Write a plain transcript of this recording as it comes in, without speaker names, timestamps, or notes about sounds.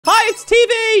Hi, it's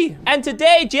TeeVee! And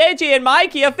today, JJ and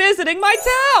Mikey are visiting my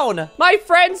town! My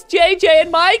friends JJ and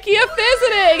Mikey are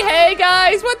visiting! Hey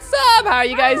guys, what's up? How are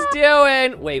you guys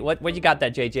doing? Wait, what you got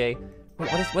there, JJ?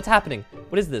 What's happening?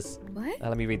 What is this? What?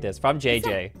 Let me read this. From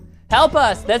JJ. Help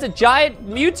us! There's a giant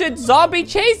mutant zombie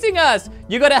chasing us!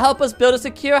 You gotta help us build a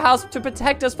secure house to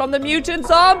protect us from the mutant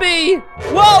zombie!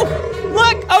 Whoa!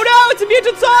 Look! Oh no! It's a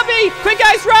mutant zombie! Quick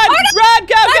guys, run! Oh, no. Run!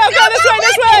 Go!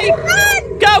 This way!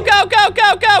 Run! Go!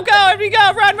 Here we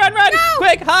go! Run! No.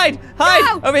 Quick, hide!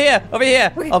 No. Over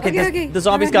here! Okay, the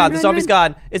zombie's gone. The zombie's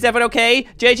gone. Is everyone okay?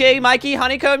 JJ, Mikey,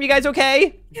 Honeycomb, you guys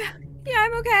okay? Yeah,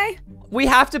 I'm okay. We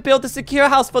have to build a secure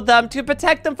house for them to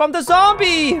protect them from the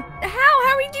zombie!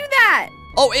 How we do that?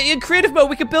 Oh, in creative mode,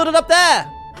 we can build it up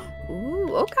there!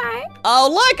 Ooh, okay. Oh,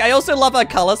 look! I also love our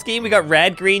color scheme. We got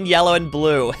red, green, yellow, and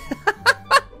blue.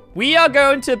 We are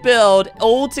going to build,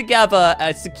 all together,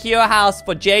 a secure house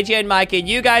for JJ and Mikey. And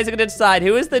you guys are going to decide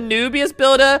who is the noobiest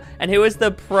builder and who is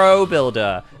the pro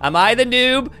builder. Am I the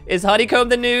noob? Is Honeycomb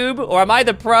the noob? Or am I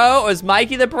the pro? Or is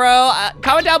Mikey the pro?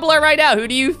 Comment down below right now. Who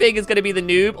do you think is going to be the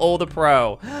noob or the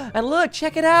pro? And look,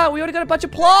 check it out. We already got a bunch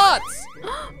of plots.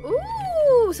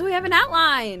 Ooh, so we have an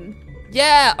outline.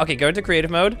 Yeah. Okay, go into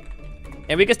creative mode.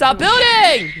 And we can start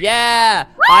building! Yeah!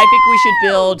 Woo! I think we should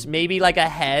build maybe like a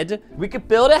head. We could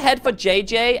build a head for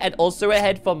JJ and also a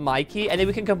head for Mikey. And then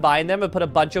we can combine them and put a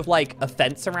bunch of like a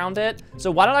fence around it.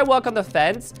 So why don't I work on the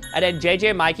fence? And then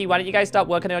JJ and Mikey, why don't you guys start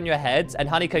working on your heads? And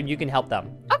Honeycomb, you can help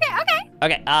them.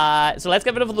 Okay, so let's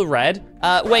get rid of the red.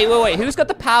 Wait. Who's got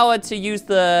the power to use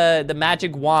the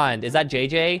magic wand? Is that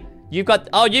JJ? You've got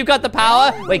the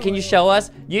power? Wait, can you show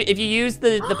us? If you use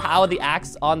the power of the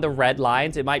axe on the red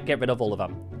lines, it might get rid of all of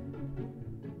them.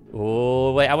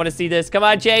 Oh, wait, I want to see this. Come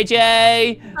on,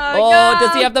 JJ. Oh,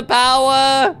 does he have the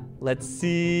power? Let's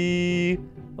see.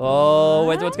 Oh,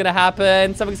 what's gonna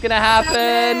happen? Something's gonna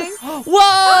happen.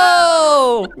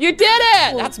 Whoa! You did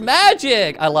it! That's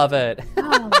magic. I love it.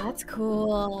 Oh, that's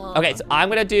cool. Okay, so I'm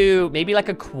gonna do maybe like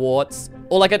a quartz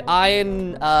or like an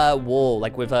iron wall,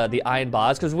 like with the iron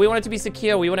bars, because we want it to be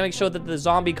secure. We want to make sure that the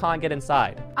zombie can't get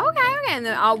inside. Okay, and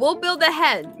then we'll build the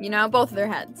head, both of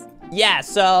their heads. Yeah,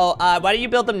 so why don't you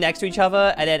build them next to each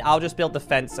other, and then I'll just build the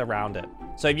fence around it.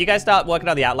 So if you guys start working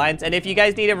on the outlines, and if you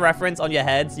guys need a reference on your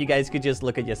heads, you guys could just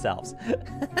look at yourselves.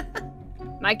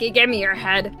 Mikey, give me your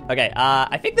head. Okay,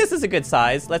 I think this is a good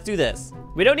size. Let's do this.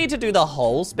 We don't need to do the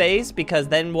whole space, because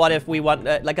then what if we want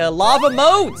like a lava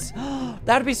moat?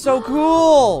 That'd be so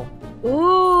cool.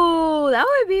 Ooh, that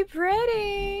would be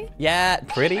pretty. Yeah,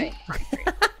 pretty?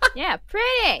 Yeah,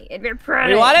 pretty. It'd be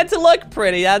pretty. We want it to look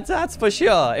pretty, that's for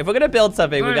sure. If we're gonna build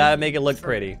something, we gotta make it look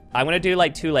pretty. I'm gonna do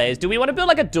like 2 layers. Do we want to build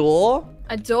like a door?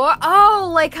 A door? Oh,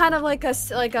 like kind of like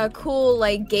a cool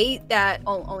like gate that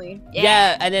only.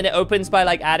 Yeah, and then it opens by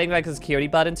like adding like a security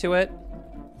button to it.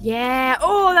 Yeah.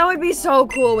 Oh, that would be so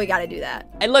cool. We gotta do that.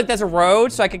 And look, there's a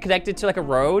road, so I can connect it to like a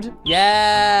road.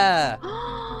 Yeah.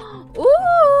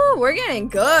 Ooh, we're getting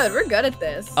good. We're good at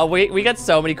this. Oh, we got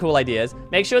so many cool ideas.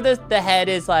 Make sure that the head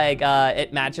is like,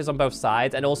 it matches on both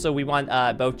sides. And also we want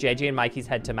both JJ and Mikey's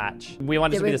head to match. We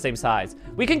want it to be the same size.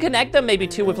 We can connect them maybe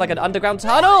too with like an underground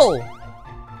tunnel.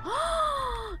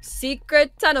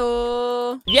 Secret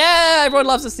tunnel. Yeah, everyone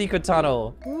loves a secret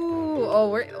tunnel.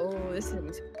 Ooh, this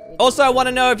is... Also, I want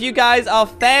to know if you guys are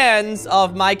fans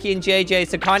of Mikey and JJ,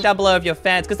 so comment down below if you're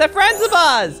fans, because they're friends of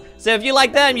ours. So if you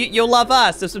like them, you'll love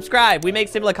us, so subscribe. We make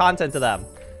similar content to them.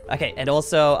 Okay, and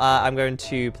also, I'm going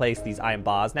to place these iron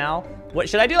bars now. What,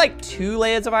 should I do like 2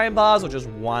 layers of iron bars or just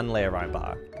 1 layer of iron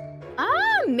bar?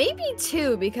 Maybe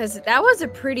 2, because that was a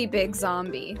pretty big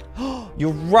zombie.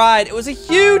 You're right, it was a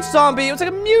huge zombie. It was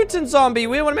like a mutant zombie.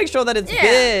 We want to make sure that it's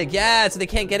big. Yeah, so they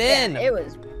can't get in. It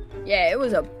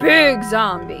was a big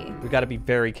zombie. We gotta be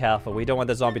very careful. We don't want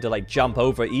the zombie to like jump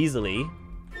over easily.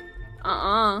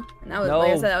 And that was,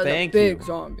 like I said, that was a big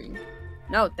zombie.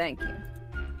 No, thank you.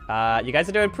 You guys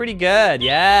are doing pretty good,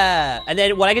 yeah. And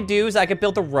then what I could do is I could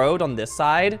build the road on this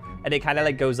side, and it kind of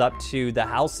like goes up to the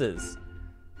houses.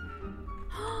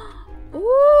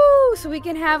 Ooh, so we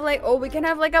can have like, we can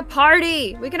have like a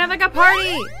party. We can have like a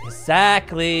party.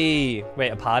 Exactly.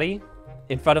 Wait, a party?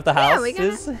 In front of the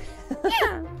houses?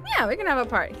 Yeah, we can have a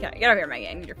party. Get over here, Maggie.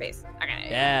 I need your face. Okay.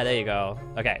 Yeah, there you go.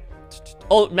 Okay.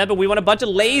 Oh, remember, we want a bunch of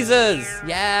lasers.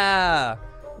 Yeah.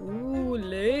 Ooh,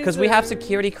 lasers. Because we have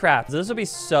security crafts. This will be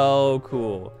so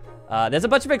cool. There's a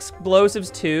bunch of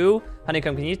explosives too.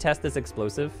 Honeycomb, can you test this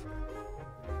explosive?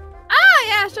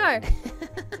 Yeah, sure.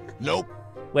 Nope.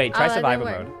 Wait, try survivor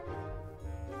mode.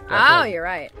 Oh, you're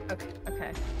right.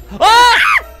 Okay. Ah!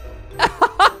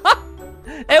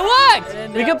 It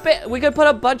worked! We could put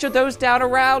a bunch of those down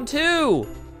around too.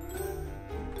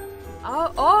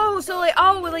 So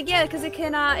like, yeah, because it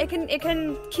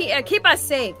can keep us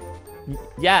safe.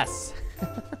 Yes.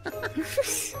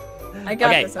 I got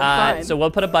this. I'm fine. So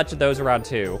we'll put a bunch of those around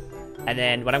too, and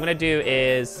then what I'm gonna do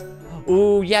is,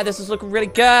 ooh, yeah, this is looking really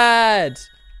good.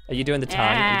 Are you doing the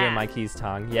tongue? Are you doing Mikey's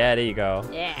tongue? Yeah, there you go.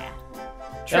 Yeah.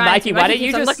 Mikey, why don't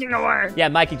you just? Looking to work. Yeah,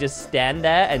 Mikey, just stand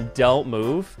there and don't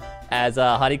move as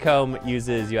Honeycomb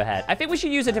uses your head. I think we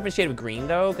should use a different shade of green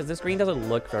though, because this green doesn't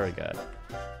look very good.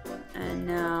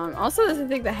 And also, I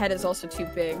think the head is also too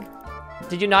big.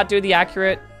 Did you not do the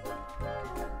accurate?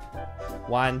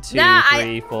 1, 2,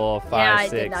 3, 4, 5,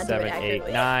 6, 7, 8,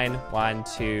 9. 1,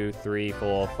 2, 3,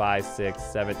 4, 5, 6,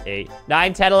 7, 8,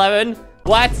 9, 10, 11.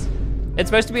 What? It's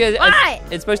supposed to be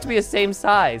it's supposed to be the same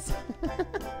size.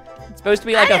 It's supposed to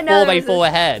be like a 4x4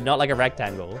 head, not like a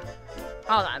rectangle.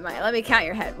 Hold on, Mike. Let me count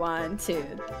your head. 1,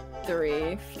 2,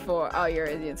 3, 4. Oh,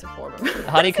 it's a 4.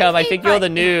 Honeycomb, I think you're the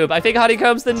noob. I think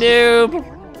Honeycomb's the noob.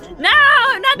 No,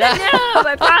 not the noob.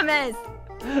 I promise.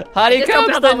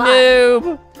 Honeycomb's the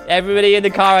noob. Everybody in the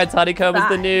comments, Honeycomb is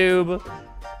the noob.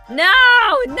 No,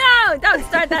 don't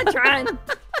start that trend.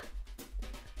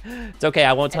 It's okay,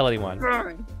 I won't tell anyone.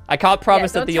 I can't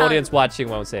promise that the audience watching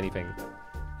won't say anything.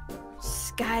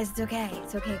 Shh, guys, it's okay.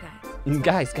 It's okay,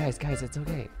 guys. Guys, it's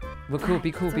okay. We're cool,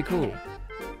 be cool, be cool.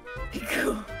 Be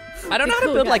cool. I don't know how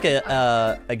to build like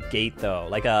a gate though.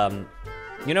 Like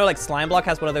you know, like Slime Block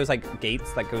has one of those like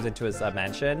gates that goes into his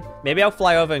mansion. Maybe I'll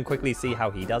fly over and quickly see how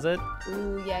he does it.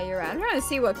 Ooh, yeah, you're right. I'm trying to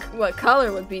see what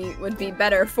color would be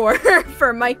better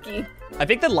for Mikey. I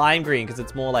think the lime green because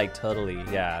it's more like turtley.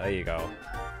 Yeah, there you go.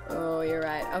 Oh, you're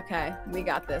right. Okay, we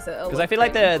got this. Because I feel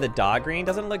like the dark green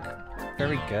doesn't look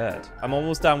very good. I'm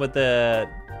almost done with the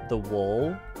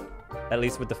wall. At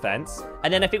least with the fence.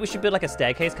 And then I think we should build like a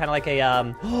staircase, kind of like a,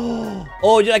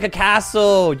 like a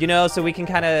castle, you know, so we can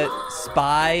kind of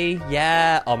spy.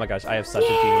 Yeah. Oh my gosh, I have such a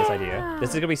genius idea. This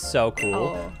is gonna be so cool.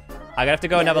 Oh. I'm gonna have to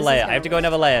go another layer. I have to go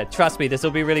another layer. Trust me, this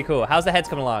will be really cool. How's the heads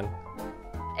coming along?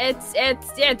 It's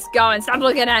going. Stop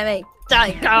looking at me.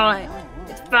 It's going.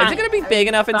 It's fine. Is it gonna be big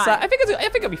enough inside? I think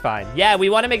it'll be fine. Yeah, we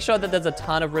want to make sure that there's a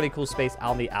ton of really cool space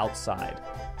on the outside.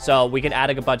 So we can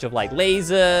add a bunch of like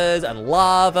lasers and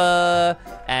lava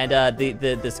and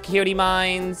the security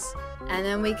mines. And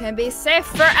then we can be safe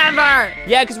forever.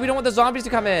 Yeah, because we don't want the zombies to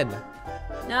come in.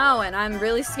 No, and I'm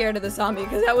really scared of the zombie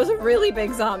because that was a really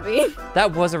big zombie.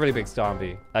 That was a really big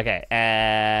zombie. Okay,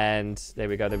 and there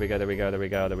we go. And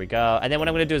then what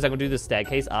I'm gonna do is I'm gonna do the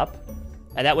staircase up.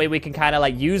 And that way we can kind of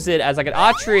like use it as like an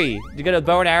archery. You're gonna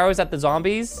bow and arrows at the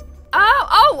zombies.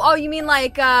 Oh, you mean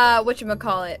like,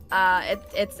 whatchamacallit?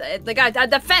 It's like a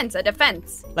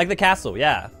defense. Like the castle,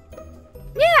 yeah.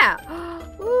 Yeah.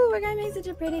 Ooh, we're gonna make such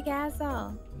a pretty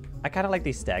castle. I kind of like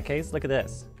these staircase. Look at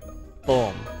this.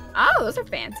 Boom. Oh, those are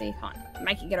fancy. Hold on.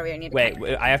 Mikey, get over here. Wait,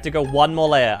 I have to go one more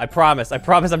layer. I promise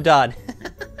I'm done.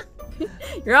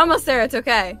 You're almost there. It's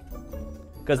okay.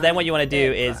 Because then what you want to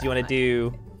do is you want to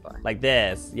do like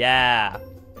this. Yeah.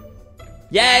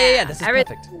 Yeah. This is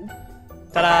perfect.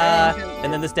 Ta-da!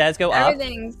 And then the stairs go up.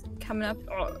 Everything's coming up.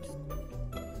 Oh.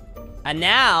 And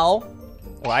now,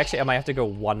 well, actually, I might have to go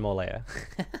one more layer.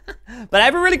 But I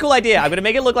have a really cool idea. I'm gonna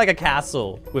make it look like a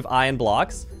castle with iron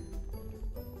blocks.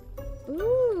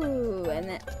 Ooh,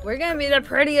 and then we're gonna be the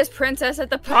prettiest princess at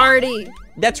the party.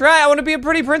 That's right. I want to be a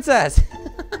pretty princess.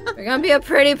 We're gonna be a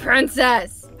pretty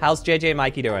princess. How's JJ and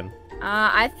Mikey doing?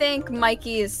 I think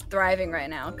Mikey is thriving right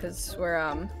now because we're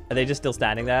Are they just still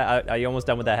standing there? Are you almost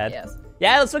done with their head? Yes.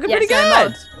 Yeah, it's looking pretty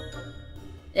good.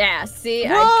 Yeah, see, I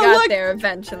got there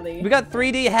eventually. We got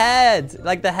 3D heads,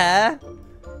 like the hair.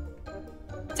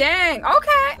 Dang,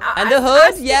 okay. And the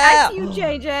hood, yeah. I see you,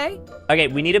 JJ. Okay,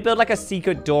 we need to build like a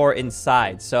secret door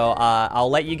inside. So I'll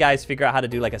let you guys figure out how to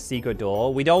do like a secret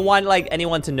door. We don't want like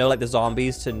anyone to know, like the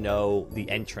zombies to know the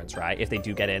entrance, right? If they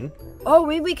do get in. Oh,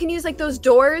 maybe we can use like those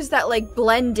doors that like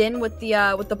blend in with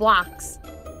the blocks.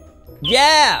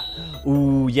 Yeah.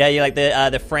 Ooh, yeah, you like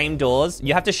the frame doors.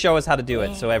 You have to show us how to do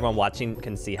it so everyone watching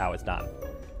can see how it's done.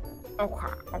 Okay,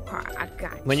 I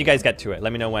got you. When you guys get to it,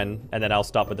 let me know when, and then I'll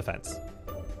stop with the fence.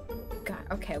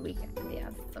 Okay, we can. Yeah,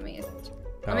 let me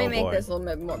make this a little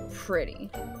bit more pretty.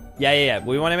 Yeah.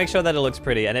 We want to make sure that it looks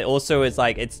pretty, and it also is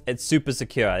like it's super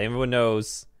secure. Everyone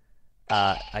knows.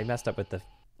 I messed up with the.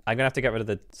 I'm gonna have to get rid of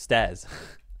the stairs.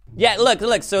 Yeah,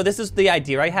 look. So this is the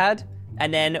idea I had,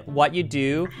 and then what you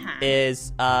do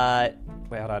is wait,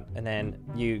 hold on, and then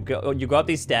you go up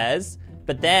these stairs,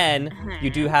 but then you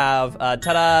do have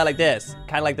ta-da, like this,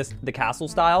 kind of like this the castle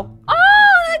style.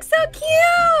 Oh, that's so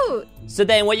cute! So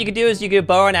then what you could do is you could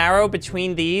bow an arrow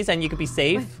between these and you could be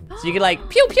safe. So you could like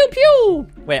pew pew pew.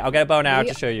 Wait, I'll get a bow and arrow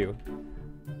to show you.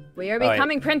 We are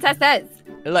becoming princesses.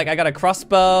 Look, I got a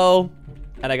crossbow,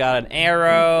 and I got an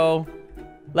arrow.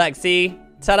 Look, see?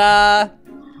 Ta-da!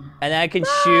 And then I can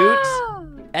shoot,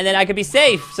 and then I can be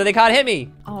safe, so they can't hit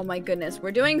me. Oh my goodness,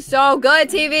 we're doing so good,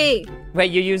 TeeVee.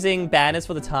 Wait, you're using banners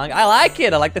for the tongue? I like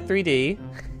it. I like the 3D.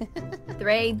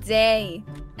 3D.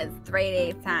 It's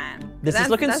 3D time. This is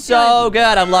looking so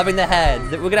good. I'm loving the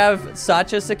head. We're gonna have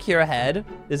such a secure head.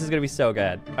 This is gonna be so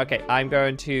good. Okay, I'm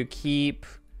going to keep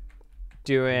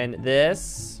doing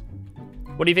this.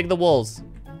 What do you think of the walls?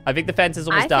 I think the fence is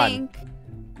almost done.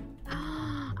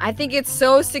 I think it's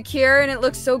so secure and it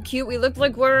looks so cute. We look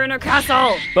like we're in a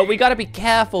castle. But we gotta be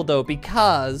careful though,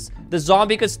 because the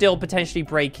zombie could still potentially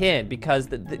break in because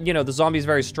you know, the zombie's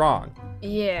very strong.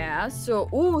 Yeah, so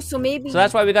maybe. So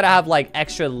that's why we gotta have like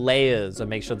extra layers to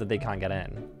make sure that they can't get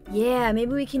in. Yeah,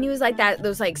 maybe we can use like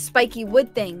those like spiky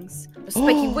wood things. The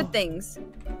spiky wood things.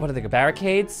 What are they,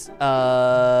 barricades?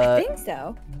 I think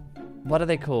so. What are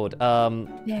they called?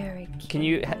 Barricades. Can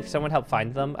you, someone help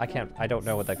find them? I don't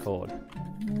know what they're called.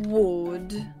 Wood.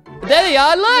 There they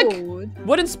are, look! Wood.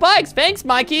 Wooden spikes, thanks,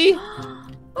 Mikey!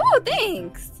 Oh,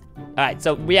 thanks. Alright,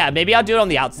 so yeah, maybe I'll do it on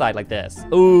the outside like this.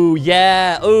 Ooh,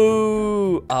 yeah,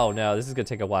 ooh! Oh no, this is gonna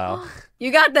take a while.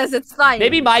 You got this, it's fine.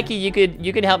 Maybe Mikey, you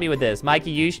can help me with this.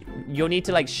 Mikey, you'll need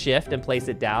to like shift and place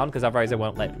it down, because otherwise it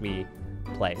won't let me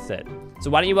place it. So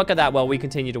why don't you work on that while we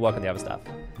continue to work on the other stuff.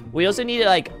 We also need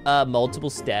like multiple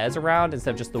stairs around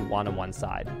instead of just the one on one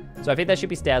side. So I think there should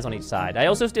be stairs on each side. I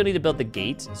also still need to build the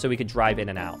gate so we could drive in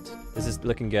and out. This is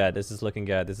looking good. This is looking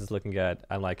good. This is looking good.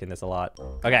 I'm liking this a lot.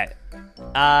 Okay.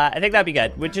 I think that'd be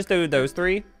good. We'll just do those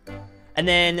three. And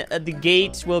then the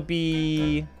gate will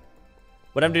be...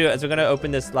 What I'm gonna do is we're gonna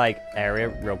open this like area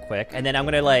real quick. And then I'm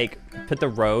gonna like put the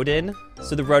road in.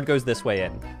 So the road goes this way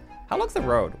in. How long's the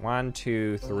road? 1,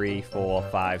 2, 3, 4,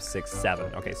 5, 6,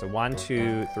 7. Okay, so 1,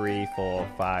 2, 3, 4,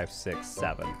 5, 6,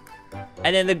 7.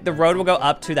 And then the road will go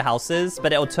up to the houses,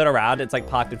 but it'll turn around. It's like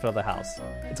parked in front of the house.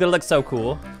 It's gonna look so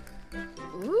cool.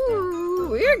 Ooh,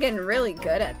 we're getting really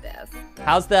good at this.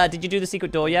 Did you do the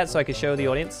secret door yet so I could show the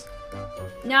audience?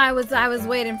 No, I was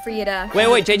waiting for you to...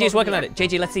 Wait, JJ's working on it.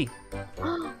 JJ, let's see.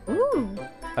 Ooh.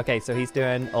 Okay, so he's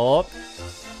doing,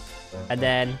 and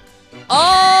then,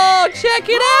 oh, check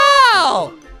it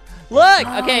out! Look,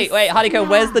 okay, wait, Honeycomb,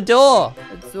 where's the door?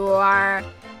 The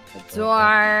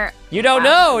door. You don't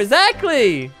know,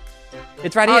 exactly.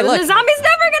 It's right here, look. The zombie's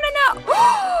never gonna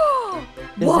know.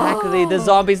 Exactly, the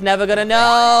zombie's never gonna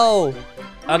know.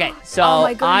 Okay,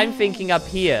 so I'm thinking up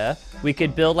here, we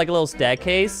could build like a little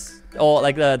staircase, or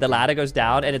like the ladder goes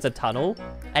down and it's a tunnel,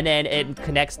 and then it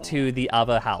connects to the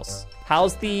other house.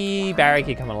 How's the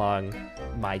barricade coming along,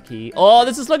 Mikey? Oh,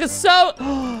 this is looking so...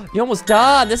 You're almost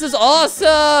done. This is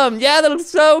awesome. Yeah, that looks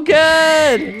so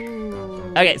good.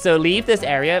 Okay, so leave this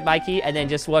area, Mikey, and then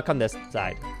just work on this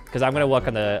side. Because I'm going to work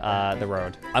on the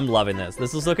road. I'm loving this.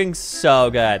 This is looking so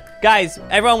good. Guys,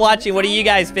 everyone watching, what do you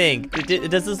guys think?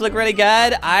 Does this look really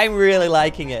good? I'm really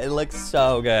liking it. It looks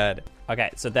so good. Okay,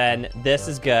 so then this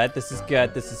is good. This is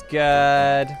good. This is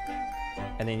good.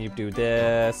 And then you do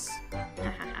this.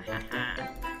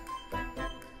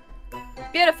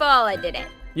 Beautiful, I did it.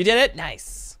 You did it?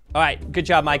 Nice. All right, good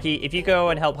job, Mikey. If you go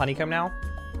and help Honeycomb now.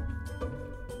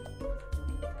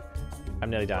 I'm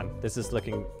nearly done. This is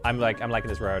looking, I'm liking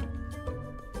this road.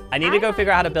 I need to go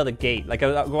figure out how to build a gate. Like,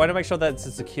 I want to make sure that it's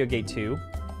a secure gate too.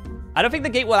 I don't think the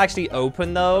gate will actually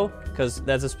open though, because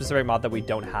there's a specific mod that we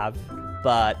don't have.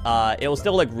 But it will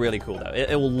still look really cool though.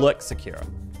 It will look secure.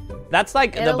 That's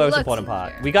like the most important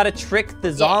part. We got to trick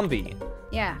the zombie.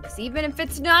 Yeah, because even if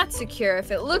it's not secure,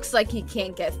 if it looks like he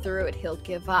can't get through it, he'll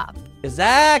give up.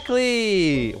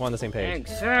 Exactly. We're on the same page.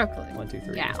 Exactly. 1, 2,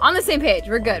 3. Yeah, on the same page.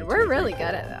 We're good. We're really good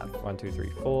at that. 1, 2, 3,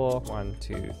 4. 1,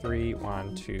 2, 3.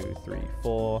 1, 2, 3,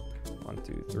 4. 1,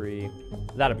 2, 3.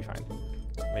 That'll be fine.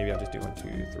 Maybe I'll just do 1, 2,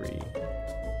 3,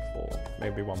 4.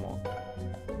 Maybe one more.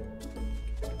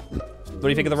 What do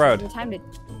you think of the road? Let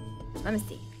me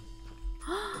see.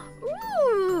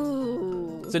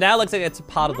 Ooh. So now it looks like it's a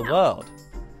part of the world.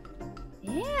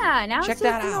 Yeah, now Check it's just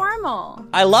that out. normal.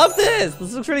 I love this.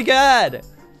 This looks really good.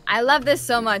 I love this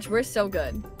so much. We're so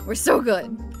good. We're so good.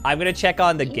 I'm going to check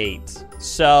on the gate.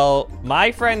 So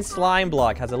my friend Slime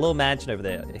Block has a little mansion over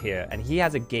there here, and he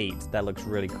has a gate that looks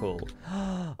really cool.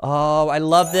 Oh, I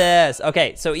love this.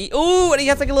 Okay, so and he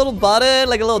has like a little button,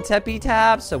 like a little teppy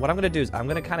tap. So what I'm going to do is I'm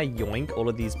going to kind of yoink all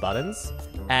of these buttons,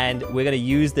 and we're going to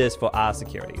use this for our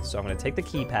security. So I'm going to take the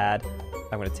keypad.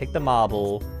 I'm going to take the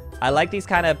marble. I like these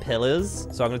kind of pillars,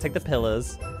 so I'm going to take the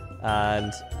pillars,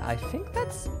 and I think I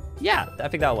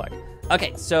think that'll work.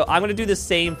 Okay, so I'm going to do the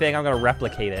same thing. I'm going to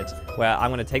replicate it, where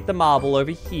I'm going to take the marble over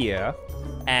here,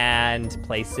 and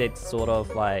place it sort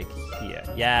of like here.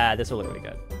 Yeah, this will look really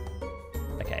good.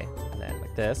 Okay, and then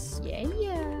like this. Yeah.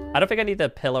 I don't think I need the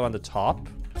pillar on the top,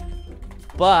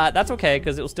 but that's okay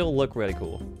because it will still look really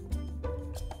cool.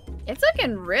 It's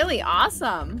looking really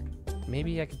awesome.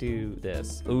 Maybe I could do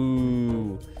this.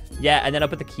 Ooh. Yeah, and then I'll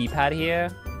put the keypad here,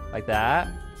 like that.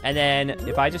 And then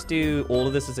if I just do all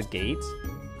of this as a gate.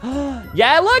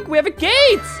 Yeah, look, we have a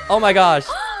gate! Oh my gosh.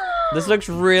 This looks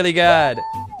really good.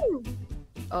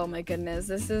 Oh my goodness,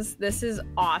 this is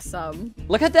awesome.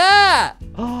 Look at that!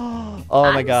 Oh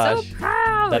my gosh. I'm so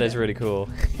proud. That is really cool.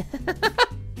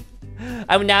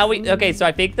 And now okay, so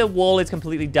I think the wall is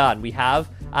completely done. We have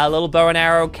a little bow and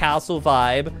arrow castle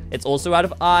vibe. It's also out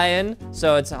of iron,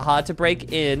 so it's hard to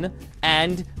break in.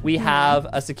 And we have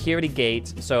a security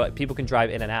gate so people can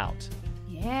drive in and out.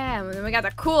 Yeah, and then we got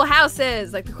the cool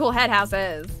houses, like the cool head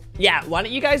houses. Yeah, why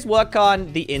don't you guys work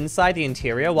on the inside, the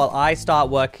interior, while I start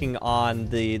working on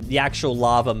the actual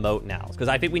lava moat now. Because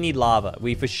I think we need lava.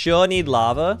 We for sure need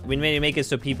lava. We need to make it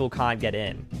so people can't get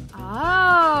in.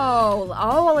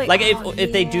 Like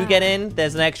if they do get in,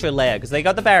 there's an extra layer. Because they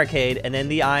got the barricade and then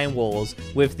the iron walls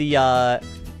with the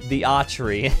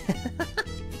archery.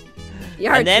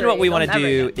 And then what we want to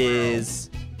do is...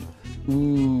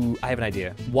 Ooh, I have an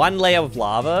idea. One layer of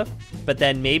lava, but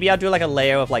then maybe I'll do like a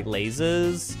layer of like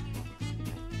lasers.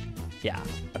 Yeah,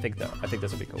 I think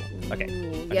this will be cool. Okay.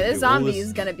 Ooh, yeah, the zombie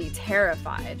is gonna be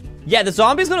terrified. Yeah, the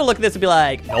zombie's gonna look at this and be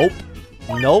like, nope,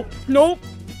 nope, nope,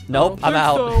 nope, I'm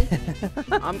out.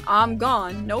 So. I'm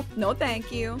gone. Nope, no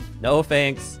thank you. No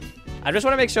thanks. I just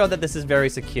want to make sure that this is very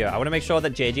secure. I want to make sure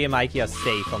that JJ and Mikey are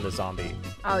safe from the zombie.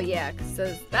 Oh yeah,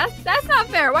 because that's not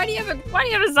fair. Why do you have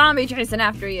a zombie chasing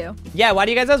after you? Yeah, why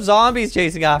do you guys have zombies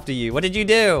chasing after you? What did you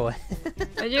do?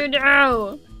 What did you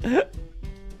do?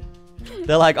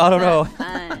 They're like, I don't know.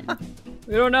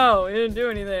 We don't know. We didn't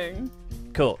do anything.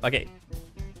 Cool. Okay.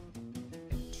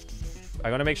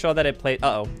 I'm gonna make sure that it plays.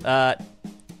 No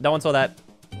one saw that.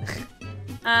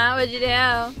 What'd you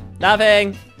do?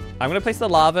 Nothing. I'm gonna place the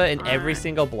lava in every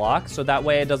single block, so that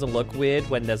way it doesn't look weird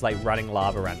when there's like running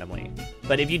lava randomly.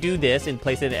 But if you do this and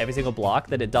place it in every single block,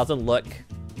 then it doesn't look,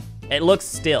 it looks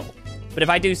still. But if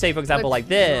I do, say for example, like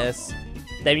this,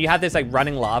 then you have this like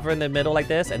running lava in the middle like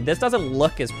this, and this doesn't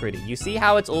look as pretty. You see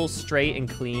how it's all straight and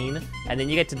clean, and then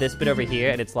you get to this bit over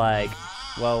here, and it's like,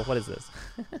 well, what is this?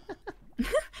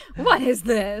 What is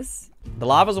this? The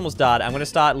lava's almost done. I'm gonna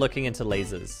start looking into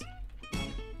lasers.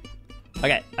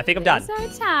 Okay, I think I'm done.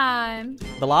 It's our time.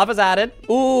 The lava's added.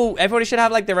 Ooh, everybody should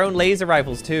have like their own laser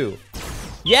rifles too.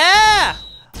 Yeah!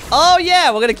 Oh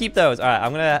yeah, we're gonna keep those. All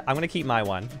right, I'm gonna keep my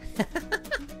one.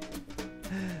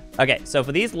 Okay, so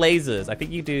for these lasers, I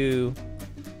think you do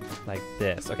like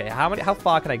this. Okay, how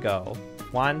far can I go?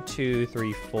 1, 2,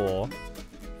 3, 4,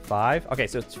 5. Okay,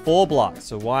 so it's 4 blocks.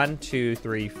 So 1, 2,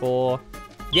 3, 4.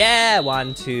 Yeah,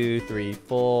 1, 2, 3,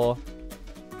 4.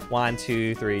 1,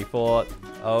 2, 3, 4.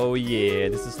 Oh yeah,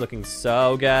 this is looking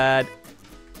so good.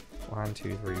 1,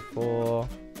 2, 3, 4.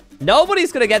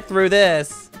 Nobody's gonna get through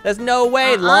this. There's no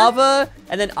way. Lava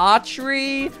and then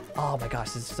archery. Oh my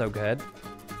gosh, this is so good.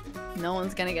 No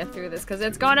one's gonna get through this because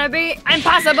it's gonna be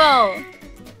impossible.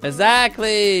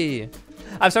 Exactly.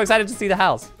 I'm so excited to see the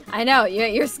house. I know,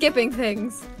 you're skipping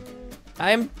things.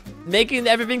 I'm making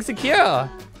everything secure.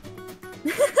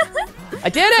 I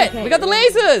did it! Okay, we got the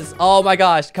lasers! Oh my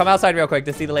gosh, come outside real quick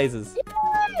to see the lasers.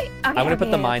 Okay, I'm gonna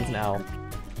put the mines now.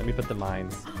 Let me put the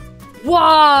mines.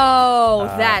 Whoa,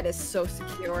 that is so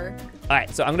secure. All right,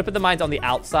 so I'm gonna put the mines on the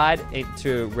outside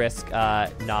to risk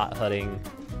not hurting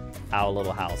our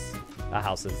little house, our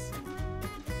houses.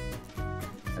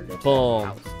 Boom.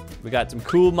 House. We got some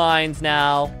cool mines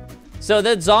now. So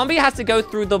the zombie has to go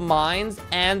through the mines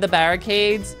and the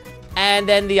barricades and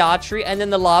then the archery and then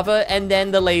the lava and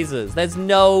then the lasers. There's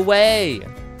no way.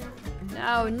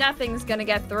 No, nothing's gonna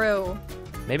get through.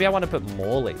 Maybe I want to put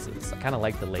more lasers. I kind of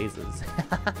like the lasers.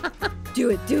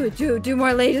 Do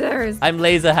more lasers. I'm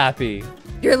laser happy.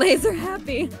 You're laser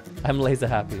happy. I'm laser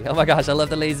happy. Oh my gosh, I love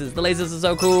the lasers. The lasers are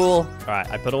so cool. All right,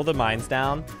 I put all the mines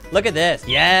down. Look at this.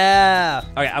 Yeah.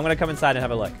 Okay, I'm gonna come inside and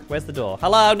have a look. Where's the door?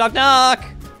 Hello, knock, knock.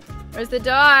 Where's the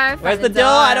door? Where's the door?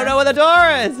 I don't know where the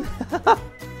door is.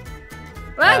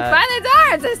 Look, find the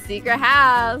door. It's a secret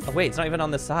house. Oh, wait, it's not even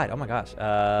on this side. Oh my gosh.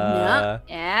 No.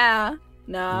 Yeah.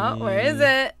 No, where is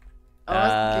it?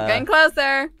 Oh, you're getting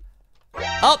closer.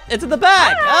 Oh, it's in the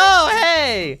back. Oh,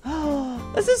 hey.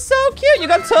 This is so cute. You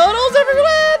got turtles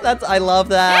everywhere. I love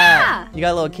that. Yeah. You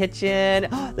got a little kitchen.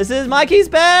 This is Mikey's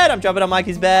bed. I'm jumping on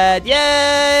Mikey's bed.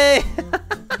 Yay.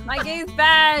 Mikey's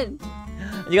bed.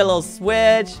 You got a little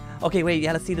switch. Okay, wait, you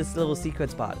gotta see this little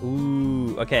secret spot.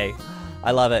 Ooh, okay.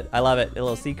 I love it. I love it. A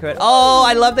little secret. Oh,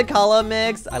 I love the color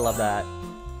mix. I love that.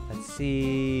 Let's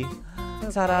see.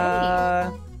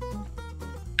 Ta-da.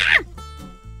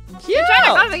 Cute. Try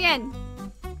to go again.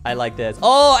 I like this.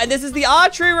 Oh, and this is the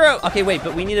archery room. Okay, wait,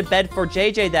 but we need a bed for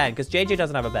JJ then, because JJ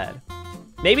doesn't have a bed.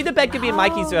 Maybe the bed could be in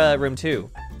Mikey's room too.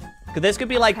 Because this could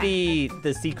be like the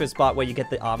secret spot where you get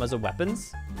the armors and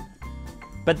weapons.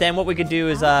 But then what we could do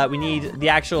is we need the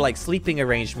actual like sleeping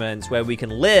arrangements where we can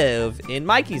live in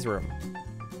Mikey's room.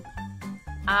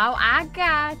 Oh, I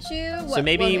got you. So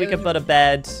maybe we could put a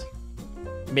bed,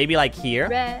 maybe like here.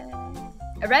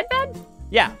 A red bed?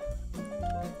 Yeah.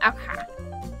 Okay.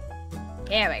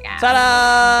 Here we go.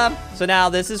 Ta-da! So now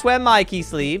this is where Mikey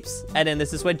sleeps, and then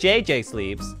this is where JJ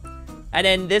sleeps. And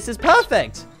then this is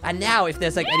perfect. And now if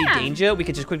there's like any danger, we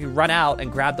could just quickly run out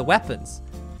and grab the weapons.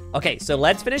 Okay, so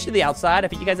let's finish to the outside. I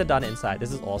think you guys are done inside.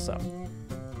 This is awesome.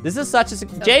 This is such a...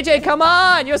 JJ, come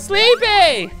on! You're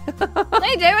sleepy!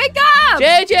 JJ, wake up!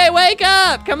 JJ, wake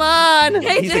up! Come on!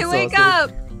 JJ, wake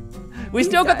up! We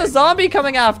still got the zombie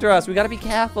coming after us. We gotta be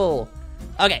careful.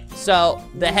 Okay, so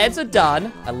the heads are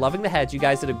done. I'm loving the heads. You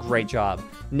guys did a great job.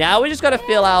 Now we just gotta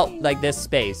fill out like this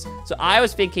space. So I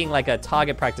was thinking like a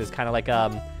target practice, kind of like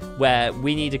where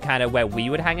we need to kind of where we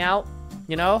would hang out.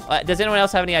 You know? Does anyone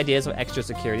else have any ideas of extra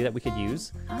security that we could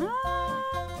use?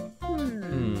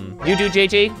 You do,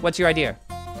 JJ? What's your idea?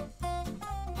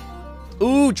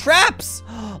 Ooh, traps!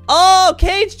 Oh,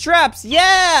 cage traps!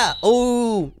 Yeah!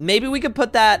 Ooh, maybe we could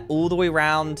put that all the way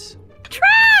around.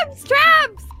 Traps!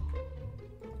 Traps!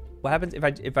 What happens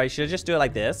if I should just do it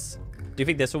like this? Do you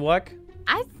think this will work?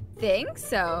 I think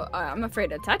so. I'm afraid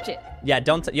to touch it. Yeah,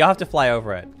 you'll have to fly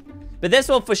over it. But this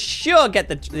will for sure get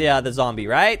the zombie,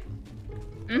 right?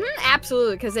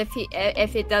 Absolutely, because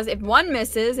if one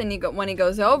misses and when he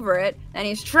goes over it, then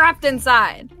he's trapped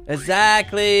inside.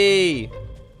 Exactly.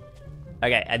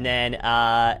 Okay, and then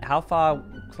how far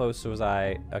close was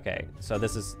I? Okay, so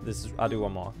this is I'll do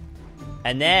one more.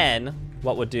 And then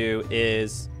what we'll do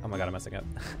is, oh my god, I'm messing up.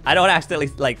 I don't accidentally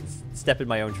like step in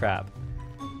my own trap.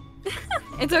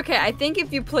 It's okay. I think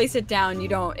if you place it down,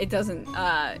 it doesn't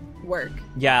work.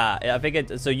 Yeah, I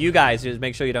think so you guys just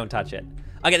make sure you don't touch it.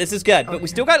 Okay, this is good, but we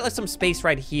still got like some space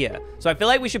right here. So I feel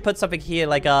like we should put something here,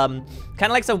 like kind of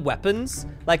like some weapons,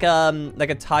 like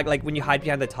a target, like when you hide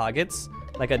behind the targets,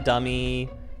 like a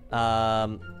dummy,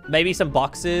 maybe some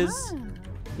boxes.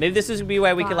 Maybe this would be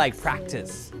where we could like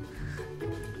practice.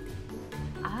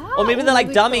 Or maybe they're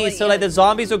like dummies, so like the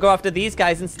zombies will go after these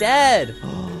guys instead.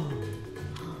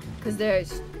 Because they're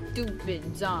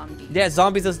stupid zombies. Yeah,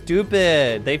 zombies are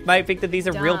stupid. They might think that these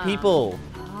are real people.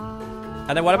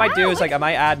 And then what I might do is like I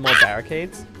might add more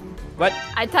barricades. What?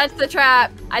 I touched the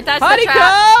trap. I touched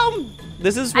Honeycomb! the trap.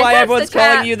 This is why everyone's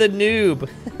calling you the noob.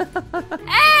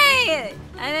 Hey!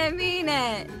 I didn't mean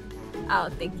it. Oh,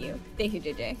 thank you. Thank you,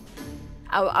 JJ.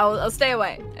 I'll stay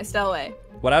away. I stay away.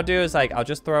 What I'll do is like I'll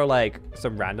just throw like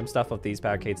some random stuff of these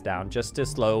barricades down just to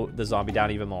slow the zombie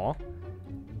down even more.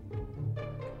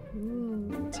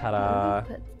 Ta-da.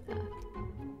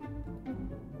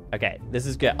 Okay, this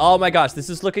is good. Oh my gosh, this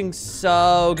is looking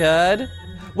so good.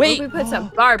 Wait, we put some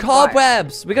barbed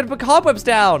cobwebs. We gotta put cobwebs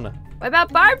down. What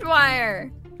about barbed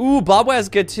wire? Ooh, barbed wire's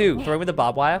good too. Throw me the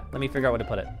barbed wire. Let me figure out where to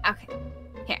put it. Okay,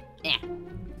 here, yeah.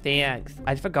 Thanks.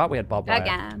 I forgot we had barbed wire.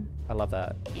 Again. I love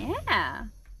that. Yeah.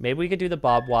 Maybe we could do the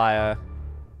barbed wire.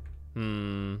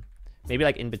 Maybe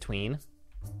like in between.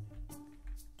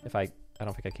 If I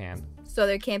don't think I can. So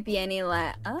there can't be any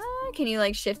like. Can you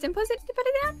like shift and put it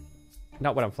down?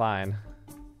 Not when I'm flying.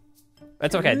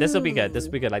 That's okay. This will be good. This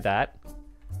will be good like that.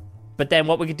 But then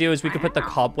what we could do is we could put the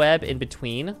cobweb in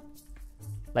between.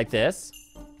 Like this.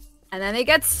 And then they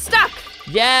get stuck.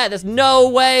 Yeah, there's no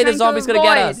way the zombie's gonna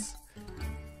get us.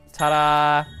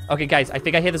 Ta-da. Okay, guys, I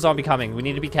think I hear the zombie coming. We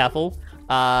need to be careful.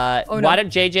 Why don't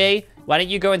JJ, why don't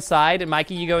you go inside? And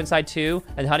Mikey, you go inside too.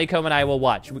 And Honeycomb and I will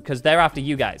watch because they're after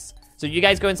you guys. So you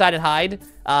guys go inside and hide.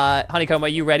 Honeycomb, are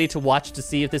you ready to watch to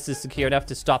see if this is secure enough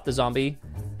to stop the zombie?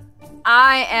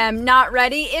 I am not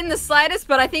ready in the slightest,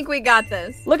 but I think we got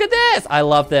this. Look at this. I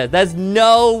love this. There's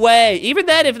no way. Even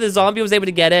then, if the zombie was able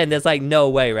to get in, there's like no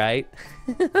way, right?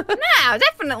 No,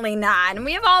 definitely not. And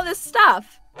we have all this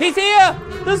stuff. He's here.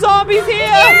 The zombie's here.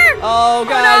 Oh,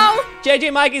 God. Oh, no.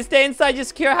 JJ, Mikey, stay inside your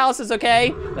secure houses,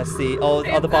 okay? Let's see. Oh,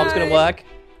 are the bombs going to work?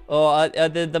 Oh,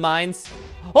 the mines?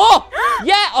 Oh,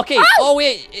 yeah. Okay. Oh,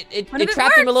 wait. It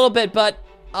trapped him a little bit, but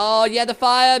oh, yeah, the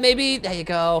fire, maybe. There you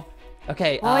go.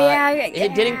 Okay. Oh, yeah.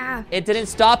 It didn't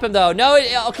stop him, though. No,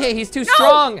 okay, he's too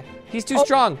strong. He's too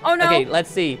strong. Oh, no. Okay,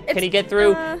 let's see. Can he get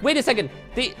through? Wait a second.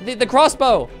 The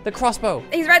crossbow. The crossbow.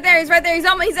 He's right there. He's right there. He's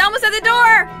almost at the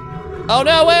door. Oh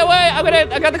no, wait.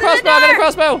 I got the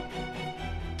crossbow.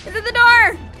 Is it the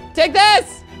door? Take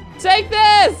this. Take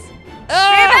this.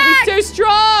 Oh, he's too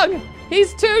strong.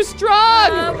 He's too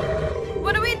strong.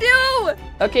 What do we do?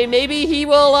 Okay, maybe he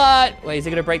will, wait, is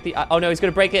he gonna break the, oh no, he's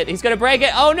gonna break it. He's gonna break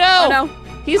it. Oh no. Oh no.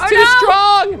 He's too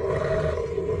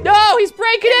strong. No, he's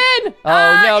breaking in.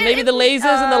 Oh no, maybe the lasers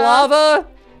and the lava.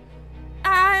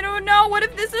 I don't know. What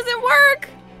if this doesn't work?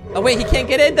 Oh wait, he can't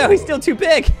get in though. He's still too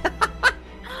big.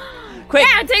 Quick.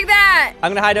 Yeah, take that.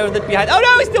 I'm gonna hide over the behind. Oh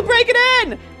no, he's still breaking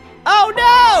in. Oh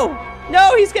no.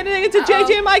 No, he's getting into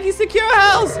JJ and Mikey's secure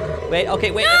house. Wait,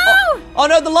 okay, wait. No. Oh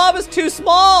no, the lava's too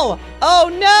small. Oh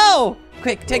no.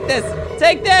 Quick, take this.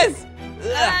 Take this.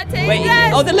 Take wait,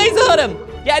 this. oh, the laser hit him.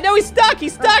 Yeah, no, he's stuck.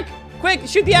 He's stuck. Quick,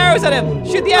 shoot the arrows at him.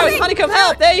 Shoot the arrows. Honeycomb,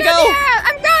 help. There you go.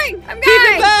 I'm going. Keep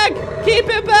it back. Keep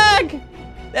it back.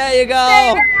 There you go.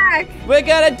 Stay back. We're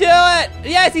gonna do it.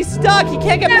 Yes, he's stuck. He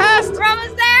can't get past. We're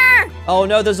almost there. Oh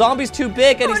no, the zombie's too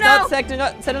big and he's not setting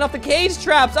off the cage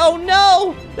traps. Oh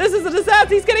no. This is a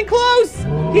disaster. He's getting close.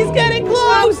 He's getting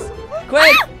close.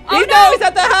 Quick. He's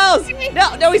at the house.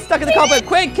 No, he's stuck in the compound.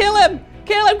 Quick, kill him.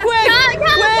 Kill him quick! Quick!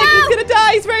 He's gonna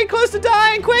die! He's very close to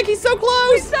dying! Quick! He's so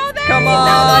close! He's so there! Come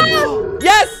on!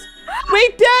 Yes! We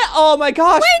did! Oh my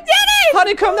gosh! We did it!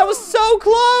 Honeycomb, that was so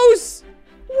close!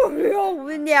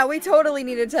 Yeah, we totally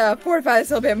needed to fortify this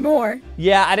a little bit more.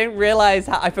 Yeah, I didn't realize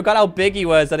I forgot how big he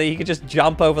was, that he could just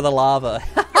jump over the lava.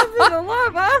 Over the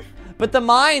lava? But the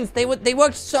mines, they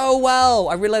worked so well.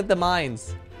 I really like the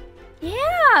mines.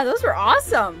 Yeah, those were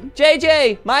awesome.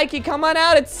 JJ, Mikey, come on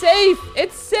out. It's safe.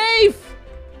 It's safe.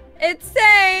 It's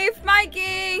safe,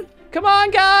 Mikey. Come on,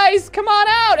 guys. Come on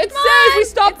out. It's safe. We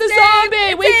stopped the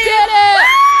zombie. We did it.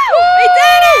 We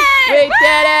did it. We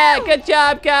did it. Good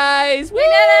job, guys. We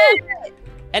did it.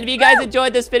 And if you guys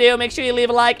enjoyed this video, make sure you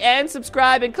leave a like and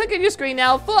subscribe and click on your screen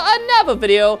now for another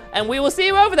video. And we will see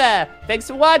you over there. Thanks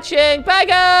for watching. Bye,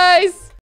 guys.